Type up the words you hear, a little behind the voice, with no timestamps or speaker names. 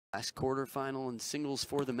Last quarterfinal in singles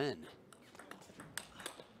for the men.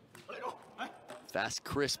 Fast,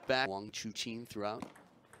 crisp back. WANG Chuqin throughout.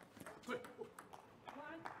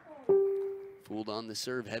 Fooled on the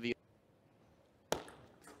serve, heavy.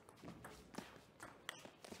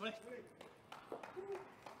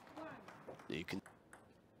 You can.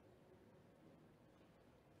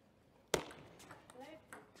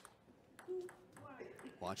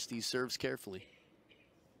 Watch these serves carefully.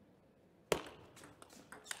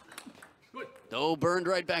 Oh, burned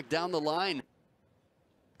right back down the line.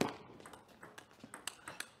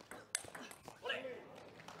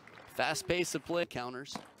 Fast pace of play,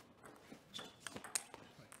 counters.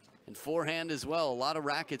 And forehand as well. A lot of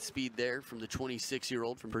racket speed there from the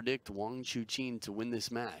 26-year-old. From predict WANG Chuqin to win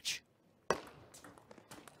this match.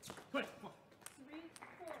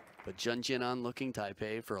 But CHEN Chien on looking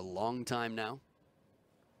Taipei for a long time now.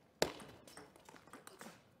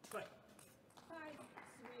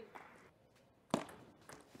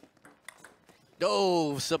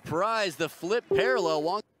 Oh, surprise, the flip parallel.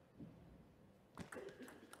 WANG.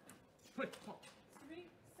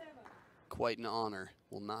 Quite an honor.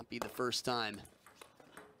 Will not be the first time.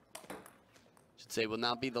 Should say will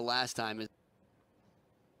not be the last time.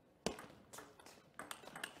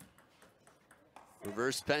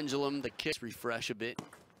 Reverse pendulum, the kicks refresh a bit.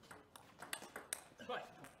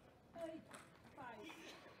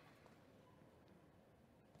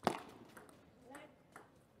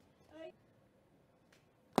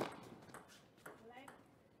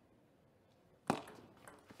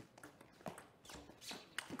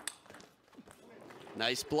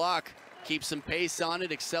 Nice block. Keep some pace on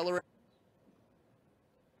it. Accelerate.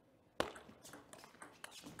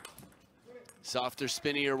 Softer,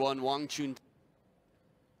 spinnier one. WANG Chuqin.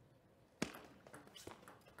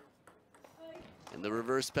 And the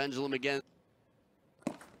reverse pendulum again.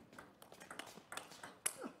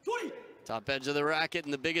 Top edge of the racket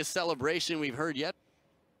and the biggest celebration we've heard yet.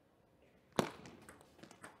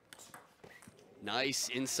 Nice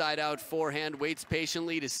inside out forehand, waits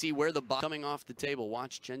patiently to see where the ball coming off the table.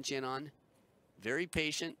 Watch CHEN Chien on. Very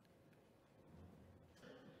patient.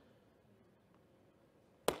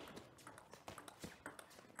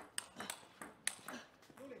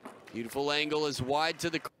 Beautiful angle is wide to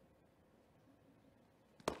the.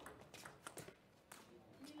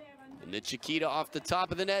 And the Chiquita off the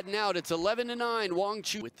top of the net and out. It's 11-9. WANG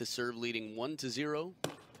Chuqin with the serve leading 1-0.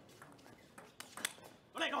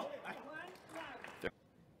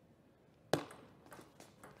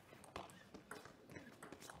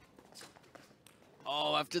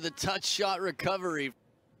 Oh, after the touch shot recovery.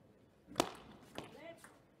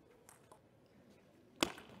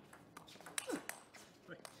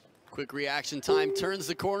 Quick reaction time, turns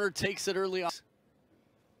the corner, takes it early off.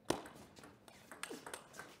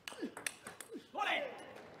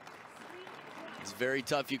 It's very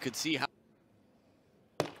tough. You could see how.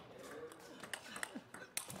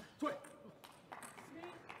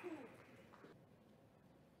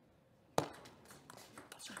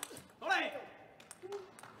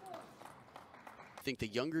 I think the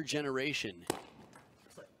younger generation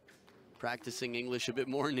practicing English a bit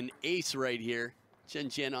more in an ace right here.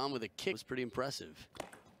 CHEN Chien on with a kick was pretty impressive.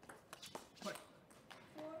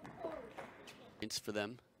 Points for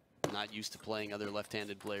them, not used to playing other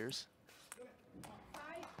left-handed players.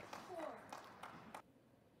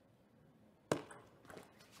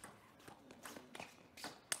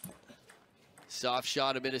 Soft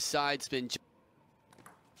shot, a bit of side spin.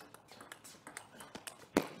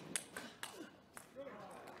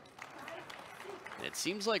 It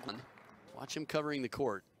seems like one. Watch him covering the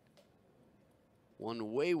court.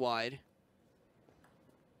 One way wide.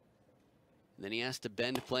 And then he has to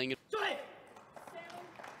bend playing it.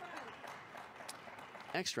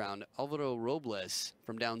 Next round, Alvaro Robles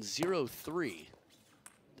from down 0-3.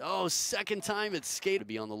 Oh, second time it's skated to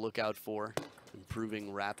be on the lookout for.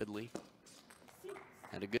 Improving rapidly.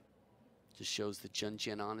 Had a good. Just shows that CHEN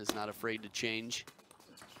Chien on is not afraid to change.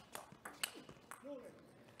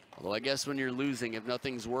 Although I guess when you're losing, if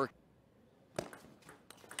nothing's worked.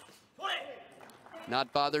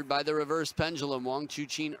 Not bothered by the reverse pendulum. WANG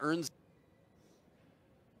Chuqin earns.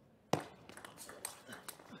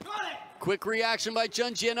 Quick reaction by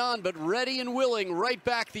CHEN Chien on, but ready and willing right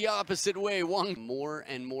back the opposite way. WANG more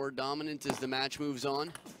and more dominant as the match moves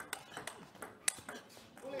on.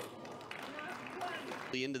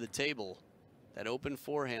 Into the table. That open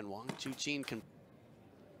forehand, WANG Chuqin can.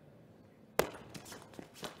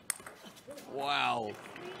 Wow.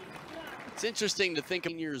 It's interesting to think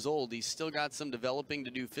years old. He's still got some developing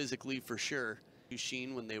to do physically for sure.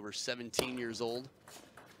 Chuqin when they were 17 years old.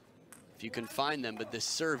 if you can find them, but this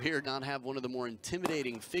serve here not have one of the more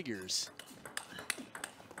intimidating figures.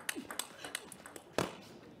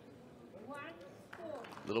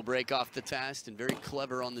 Little break off the test and very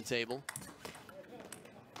clever on the table.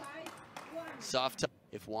 Soft.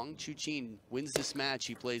 If Wang Chuqin wins this match,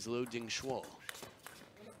 he plays Liu Dingshuo.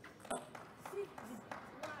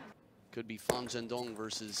 Could be Fang Zhendong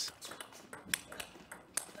versus.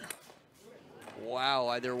 Wow,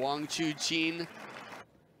 either Wang Chuqin.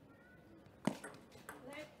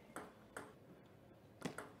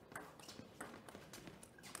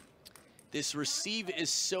 This receive is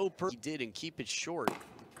so he did and keep it short.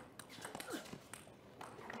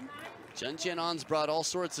 CHEN Chien brought all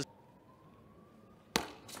sorts of.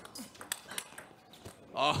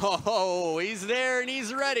 Oh, he's there and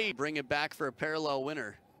he's ready. Bring it back for a parallel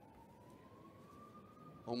winner.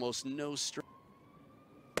 Almost no strength.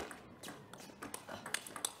 A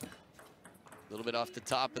little bit off the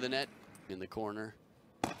top of the net in the corner.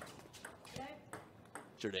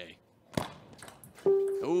 Yesterday.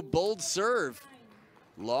 Oh, bold serve.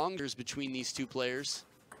 Long years between these two players.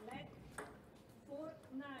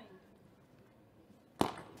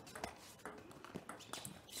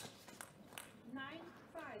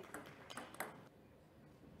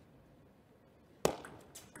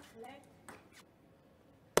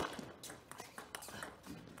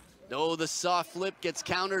 Oh, the soft flip gets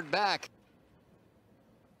countered back.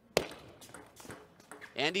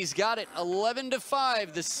 And he's got it,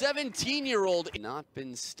 11-5. The 17-year-old not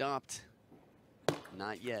been stopped.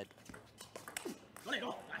 Not yet.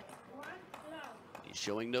 He's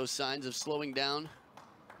showing no signs of slowing down.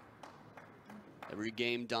 Every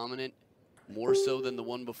game dominant, more so than the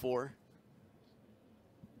one before.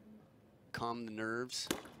 Calm the nerves.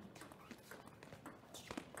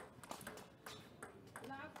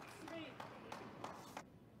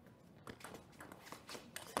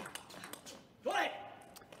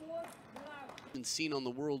 Seen on the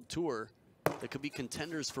world tour that could be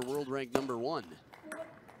contenders for world rank #1.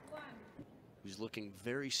 Who's looking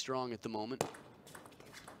very strong at the moment.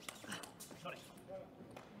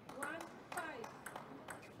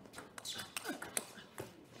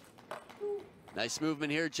 Nice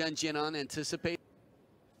movement here. CHEN Chien anticipate.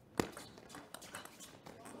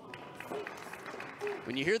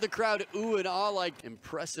 When you hear the crowd ooh and ah like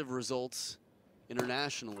impressive results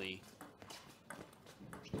internationally,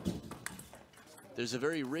 there's a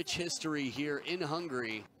very rich history here in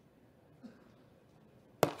Hungary.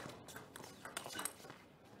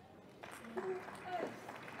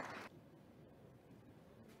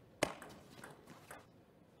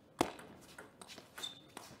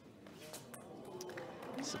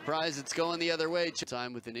 Surprised it's going the other way.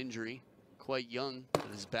 Time with an injury, quite young, but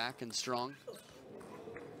is back and strong.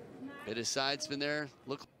 Bit of side spin there.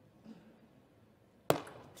 Look.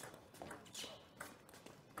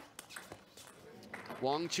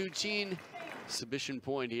 Wang Chuqin, submission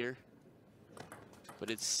point here, but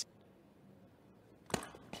it's.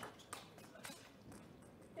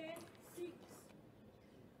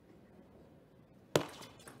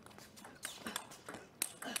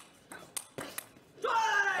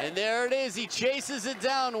 And there it is, he chases it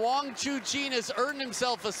down. Wang Chuqin has earned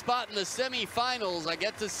himself a spot in the semifinals. I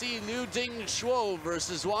get to see Liu Dingshuo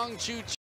versus Wang Chuqin.